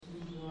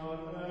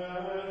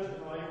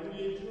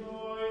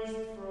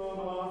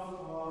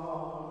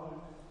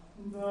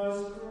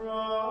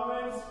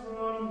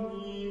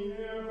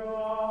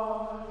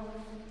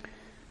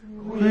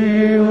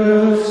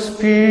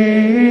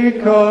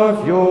speak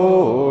of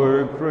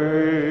your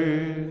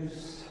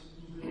grace.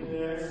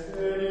 Blessed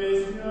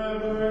is the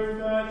birth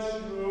that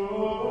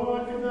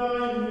shook the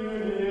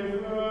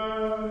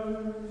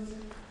universe.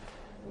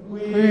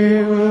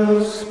 We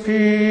will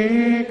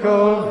speak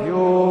of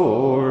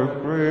your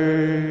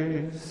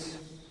grace.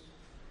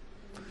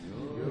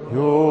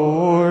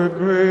 Your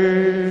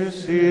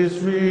grace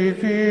is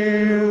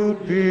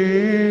revealed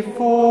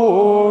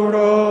before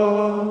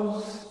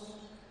us.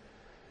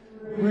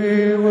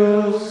 We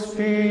will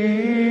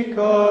speak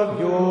of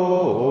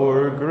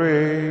your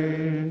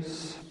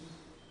grace.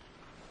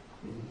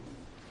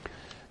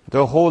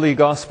 The Holy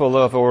Gospel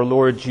of our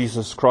Lord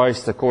Jesus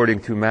Christ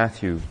according to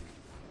Matthew.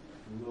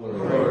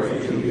 Glory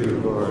to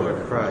you,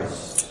 Lord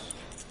Christ.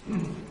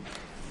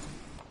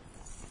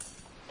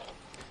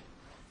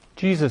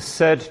 Jesus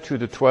said to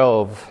the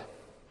 12,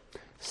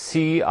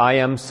 "See, I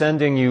am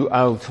sending you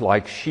out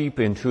like sheep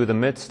into the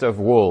midst of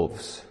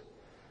wolves.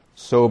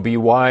 So be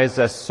wise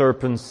as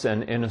serpents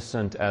and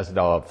innocent as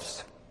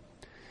doves.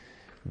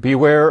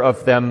 Beware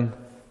of them,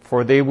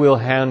 for they will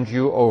hand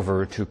you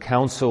over to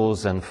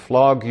councils and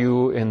flog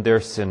you in their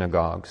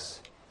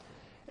synagogues.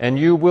 And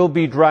you will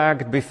be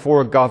dragged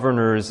before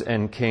governors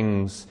and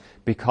kings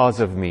because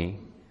of me,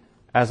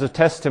 as a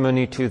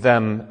testimony to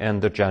them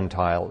and the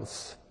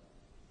Gentiles.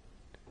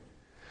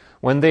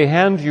 When they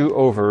hand you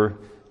over,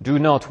 do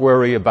not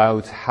worry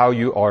about how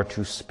you are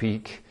to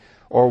speak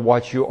or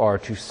what you are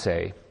to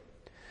say.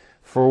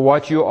 For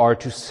what you are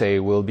to say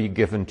will be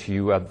given to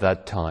you at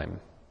that time.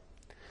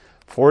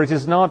 For it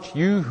is not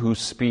you who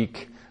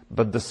speak,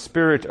 but the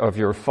Spirit of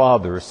your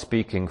Father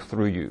speaking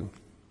through you.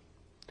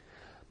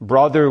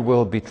 Brother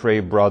will betray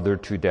brother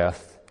to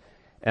death,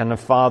 and a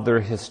father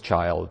his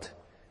child,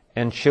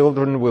 and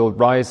children will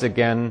rise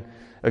again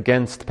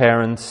against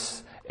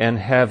parents and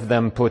have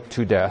them put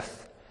to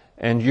death.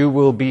 And you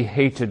will be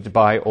hated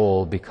by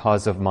all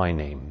because of my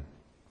name.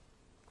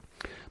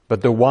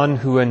 But the one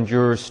who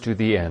endures to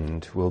the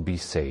end will be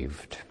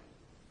saved."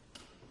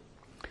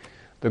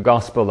 The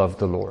Gospel of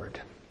the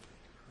Lord.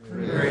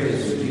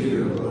 Praise to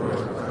you,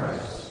 Lord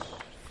Christ.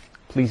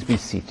 Please be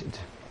seated.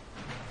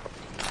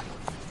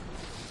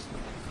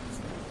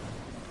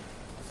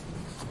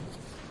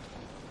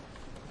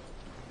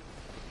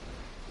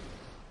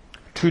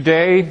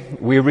 Today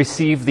we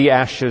receive the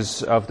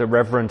ashes of the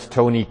Reverend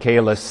Tony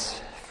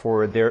Cayless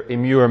for their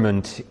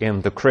immurement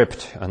in the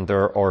crypt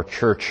under our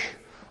church,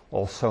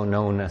 also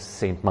known as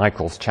St.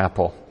 Michael's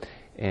Chapel.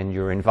 And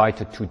you're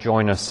invited to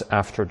join us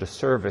after the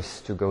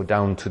service to go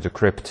down to the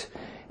crypt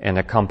and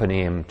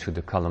accompany him to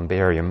the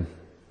columbarium.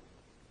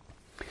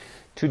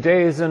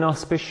 Today is an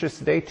auspicious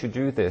day to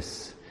do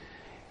this.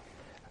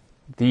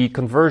 The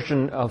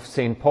conversion of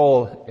St.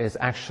 Paul is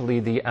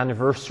actually the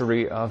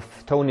anniversary of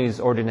Tony's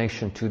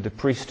ordination to the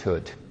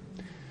priesthood.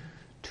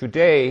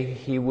 Today,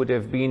 he would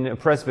have been a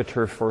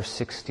presbyter for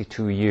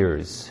 62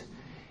 years.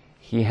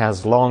 He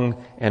has long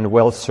and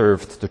well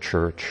served the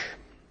church.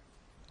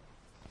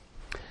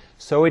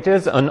 So it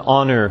is an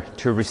honor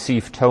to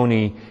receive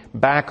Tony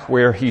back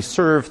where he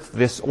served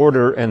this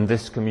order and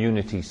this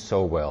community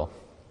so well.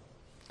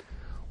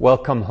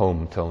 Welcome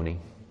home, Tony.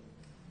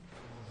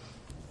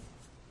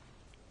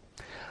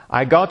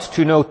 I got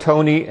to know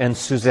Tony and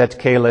Suzette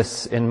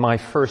Cayless in my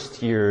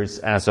first years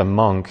as a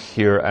monk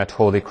here at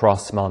Holy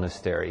Cross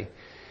Monastery,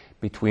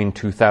 between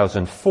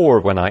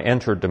 2004, when I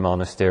entered the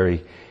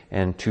monastery,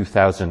 and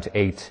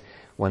 2008,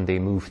 when they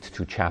moved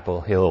to Chapel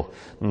Hill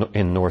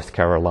in North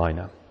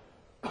Carolina.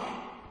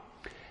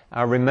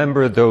 I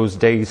remember those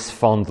days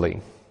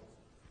fondly.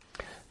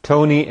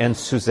 Tony and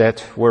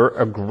Suzette were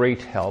a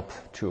great help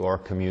to our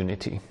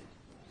community.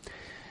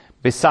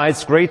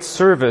 Besides great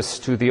service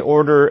to the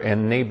order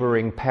and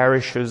neighboring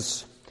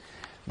parishes,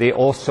 they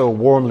also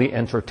warmly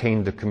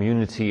entertained the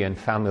community and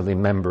family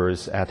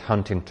members at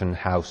Huntington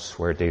House,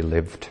 where they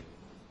lived.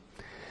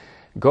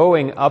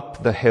 Going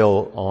up the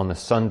hill on a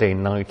Sunday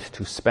night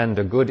to spend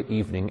a good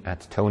evening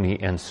at Tony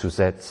and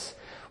Suzette's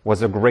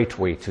was a great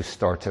way to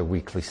start a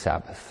weekly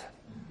Sabbath.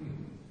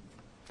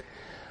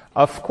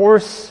 Of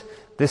course,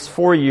 this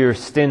 4-year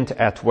stint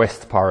at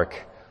West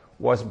Park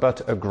was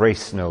but a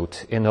grace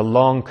note in a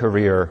long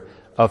career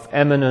of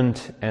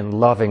eminent and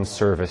loving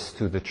service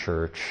to the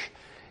church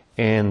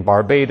in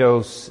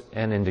Barbados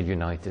and in the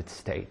United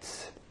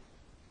States.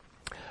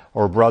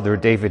 Our brother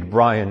David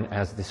Bryan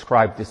has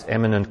described this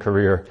eminent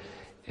career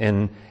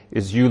in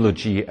his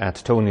eulogy at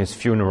Tony's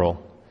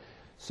funeral.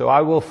 So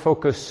I will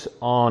focus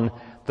on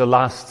the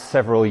last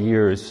several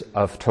years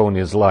of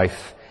Tony's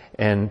life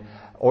and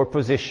our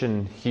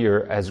position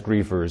here as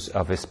grievers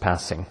of his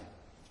passing.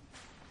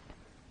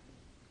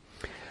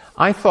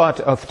 I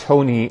thought of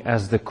Tony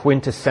as the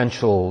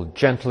quintessential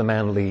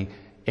gentlemanly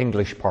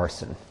English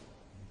parson.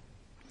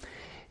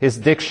 His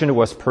diction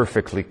was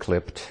perfectly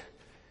clipped,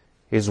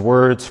 his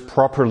words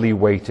properly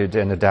weighted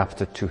and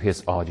adapted to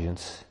his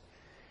audience.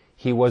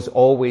 He was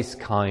always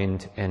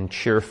kind and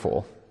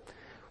cheerful,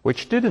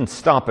 which didn't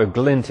stop a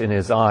glint in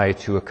his eye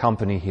to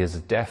accompany his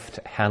deft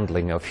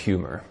handling of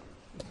humor.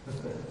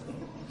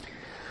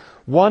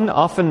 One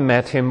often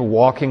met him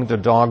walking the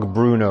dog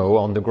Bruno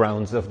on the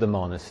grounds of the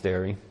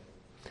monastery.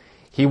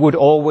 He would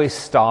always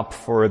stop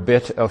for a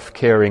bit of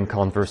caring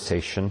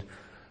conversation,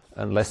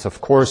 unless,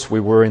 of course, we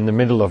were in the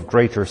middle of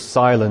greater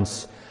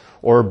silence,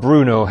 or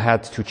Bruno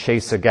had to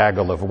chase a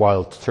gaggle of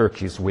wild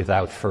turkeys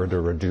without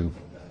further ado.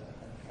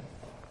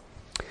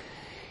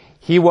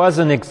 He was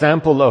an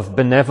example of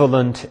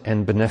benevolent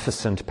and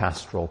beneficent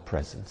pastoral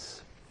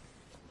presence.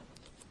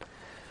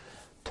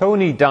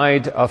 Tony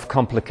died of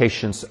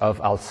complications of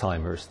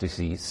Alzheimer's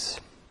disease.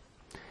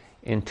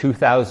 In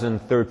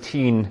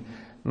 2013,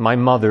 my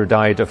mother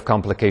died of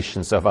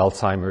complications of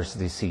Alzheimer's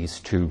disease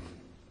too.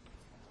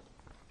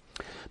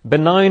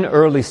 Benign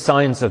early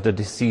signs of the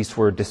disease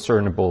were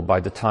discernible by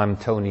the time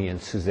Tony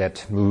and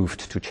Suzette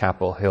moved to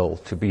Chapel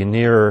Hill to be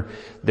nearer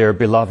their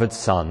beloved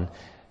son,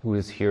 who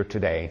is here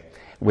today,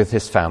 with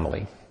his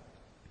family.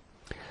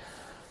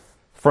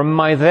 From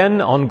my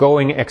then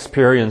ongoing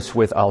experience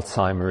with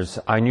Alzheimer's,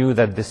 I knew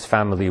that this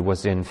family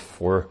was in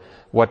for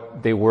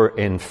what they were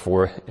in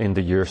for in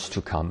the years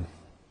to come.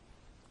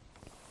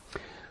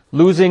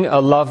 Losing a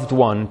loved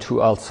one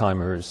to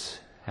Alzheimer's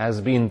has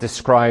been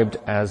described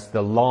as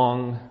the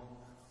long,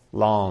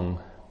 long,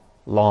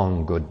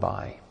 long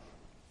goodbye.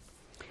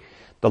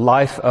 The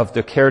life of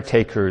the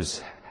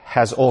caretakers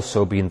has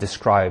also been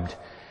described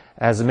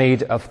as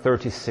made of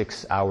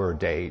 36-hour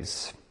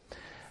days,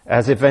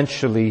 as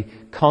eventually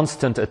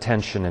constant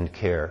attention and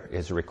care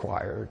is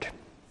required.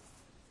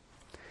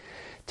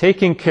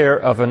 Taking care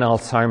of an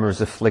Alzheimer's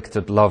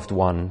afflicted loved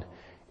one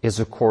is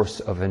a course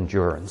of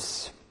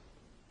endurance.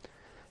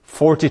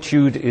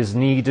 Fortitude is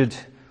needed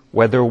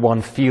whether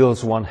one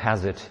feels one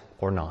has it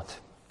or not.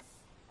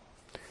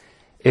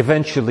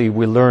 Eventually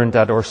we learn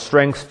that our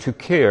strength to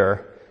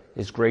care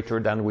is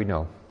greater than we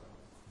know,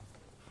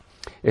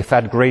 if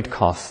at great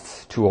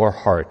cost to our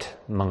heart,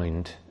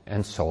 mind,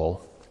 and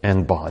soul,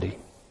 and body.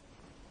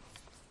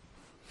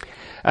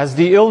 As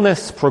the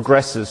illness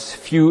progresses,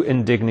 few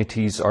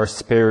indignities are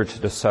spared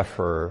the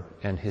sufferer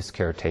and his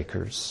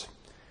caretakers.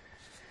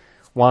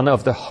 One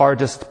of the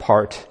hardest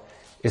part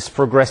is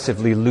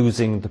progressively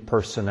losing the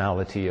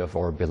personality of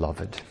our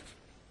beloved.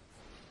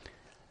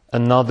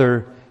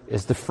 Another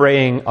is the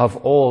fraying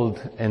of old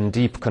and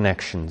deep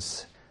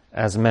connections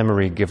as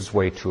memory gives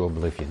way to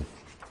oblivion.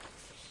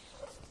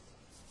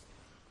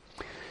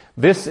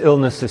 This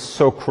illness is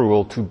so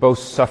cruel to both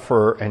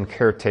sufferer and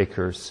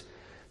caretakers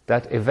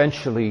that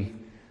eventually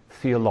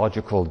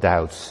theological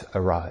doubts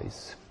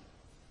arise.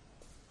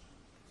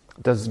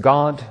 Does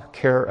God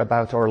care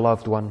about our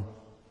loved one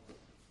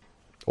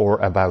or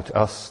about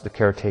us, the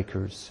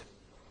caretakers?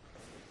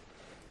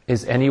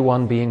 Is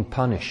anyone being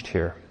punished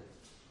here?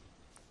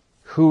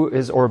 Who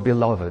is our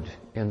beloved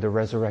in the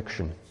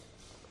resurrection?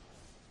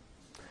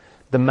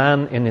 The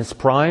man in his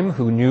prime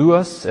who knew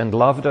us and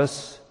loved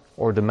us,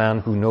 or the man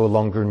who no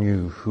longer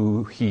knew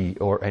who he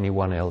or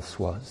anyone else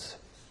was?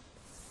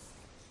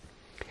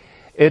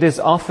 It is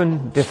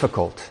often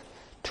difficult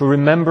to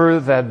remember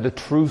that the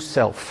true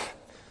self,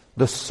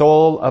 the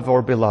soul of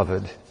our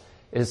beloved,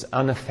 is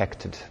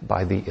unaffected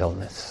by the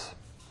illness.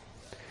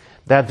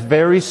 That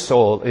very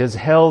soul is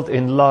held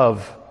in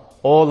love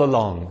all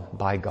along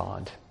by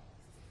God.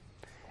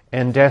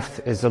 And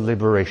death is a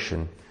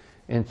liberation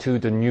into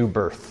the new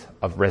birth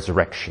of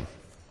resurrection.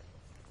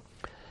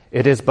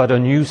 It is but a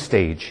new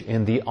stage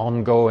in the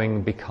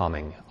ongoing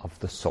becoming of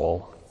the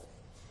soul.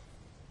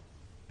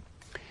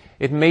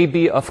 It may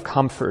be of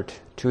comfort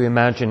to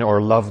imagine our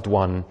loved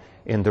one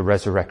in the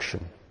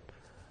resurrection,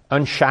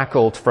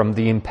 unshackled from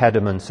the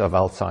impediments of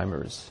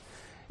Alzheimer's,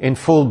 in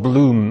full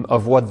bloom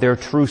of what their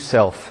true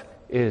self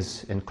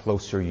is in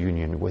closer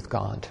union with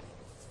God.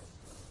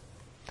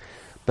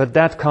 But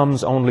that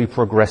comes only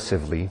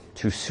progressively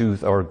to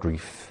soothe our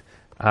grief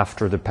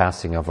after the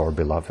passing of our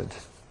beloved.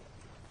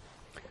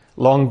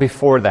 Long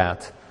before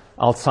that,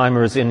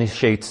 Alzheimer's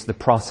initiates the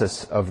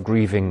process of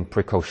grieving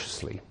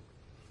precociously.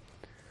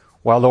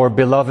 While our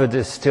beloved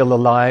is still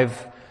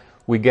alive,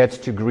 we get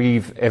to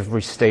grieve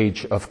every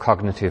stage of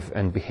cognitive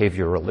and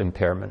behavioral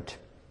impairment.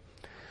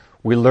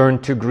 We learn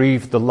to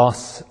grieve the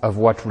loss of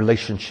what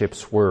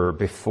relationships were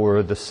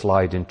before the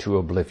slide into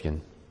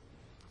oblivion.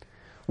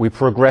 We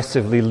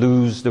progressively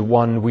lose the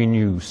one we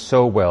knew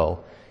so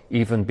well,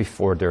 even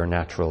before their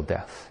natural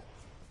death.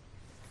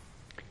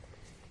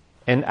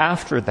 And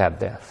after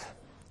that death,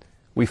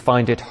 we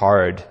find it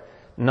hard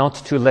not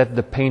to let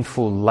the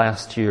painful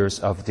last years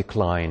of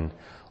decline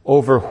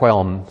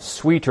overwhelm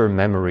sweeter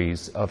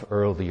memories of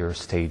earlier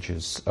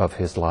stages of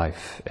his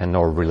life and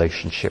our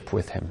relationship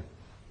with him.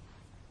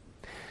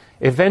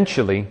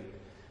 Eventually,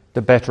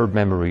 the better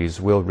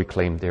memories will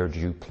reclaim their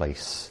due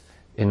place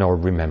in our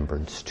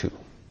remembrance too.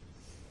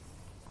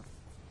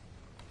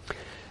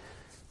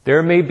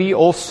 There may be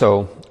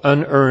also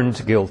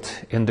unearned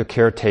guilt in the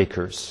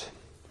caretakers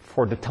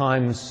for the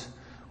times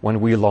when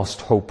we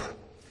lost hope,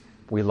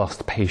 we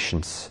lost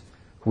patience,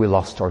 we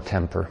lost our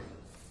temper.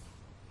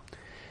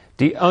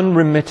 The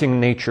unremitting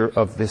nature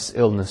of this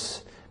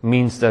illness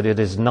means that it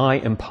is nigh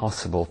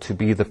impossible to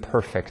be the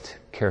perfect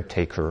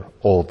caretaker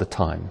all the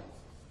time.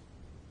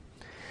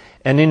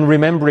 And in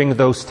remembering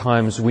those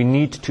times, we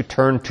need to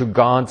turn to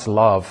God's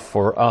love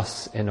for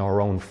us in our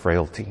own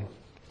frailty.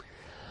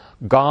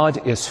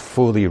 God is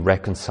fully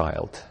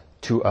reconciled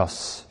to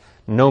us,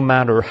 no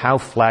matter how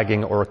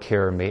flagging our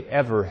care may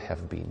ever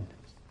have been.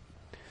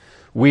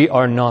 We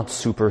are not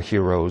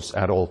superheroes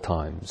at all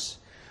times.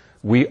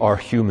 We are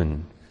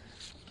human,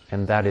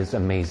 and that is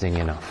amazing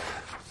enough.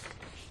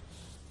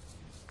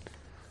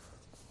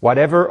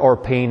 Whatever our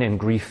pain and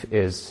grief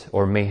is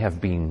or may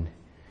have been,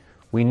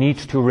 we need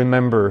to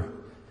remember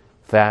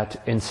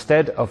that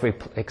instead of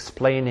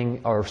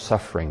explaining our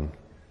suffering,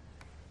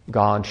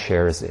 God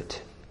shares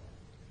it.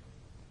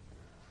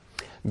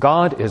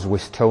 God is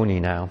with Tony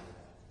now.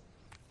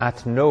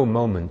 At no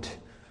moment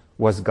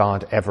was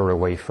God ever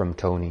away from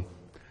Tony.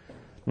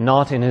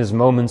 Not in his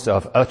moments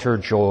of utter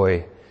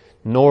joy,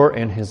 nor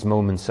in his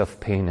moments of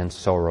pain and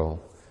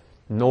sorrow,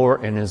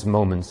 nor in his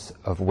moments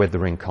of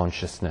withering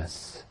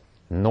consciousness,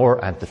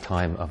 nor at the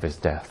time of his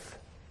death.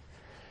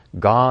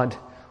 God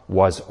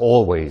was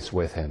always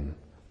with him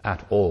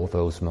at all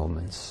those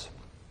moments.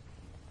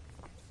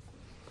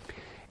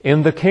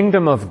 In the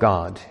kingdom of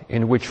God,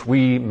 in which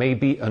we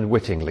maybe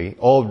unwittingly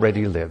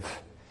already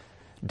live,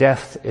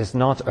 death is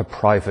not a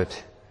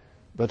private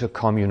but a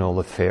communal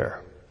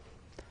affair.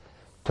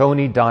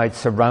 Tony died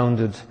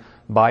surrounded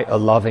by a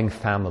loving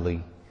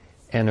family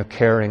and a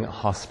caring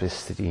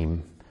hospice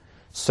team,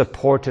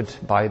 supported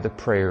by the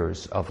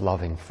prayers of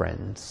loving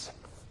friends.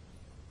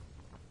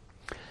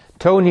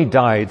 Tony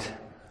died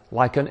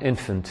like an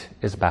infant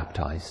is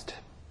baptized.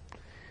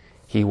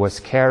 He was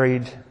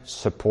carried,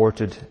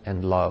 supported,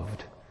 and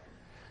loved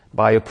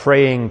by a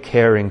praying,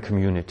 caring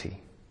community.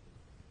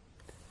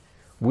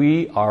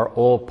 We are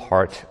all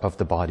part of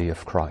the body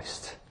of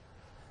Christ.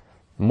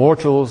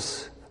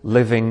 Mortals,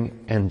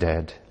 living and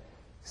dead,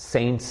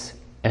 saints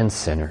and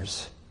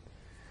sinners.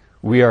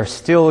 We are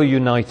still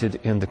united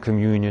in the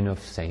communion of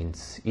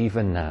saints,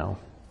 even now.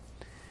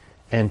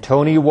 And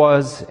Tony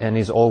was and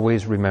is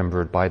always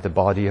remembered by the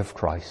body of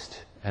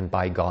Christ and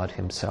by God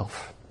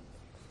himself.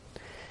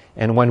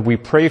 And when we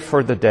pray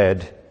for the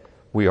dead,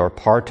 we are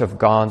part of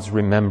God's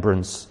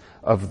remembrance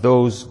of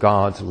those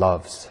God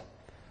loves,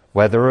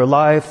 whether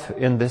alive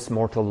in this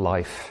mortal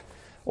life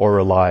or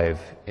alive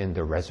in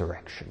the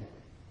resurrection.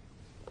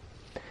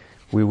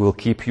 We will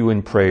keep you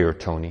in prayer,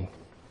 Tony.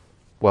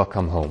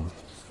 Welcome home.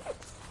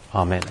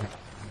 Amen.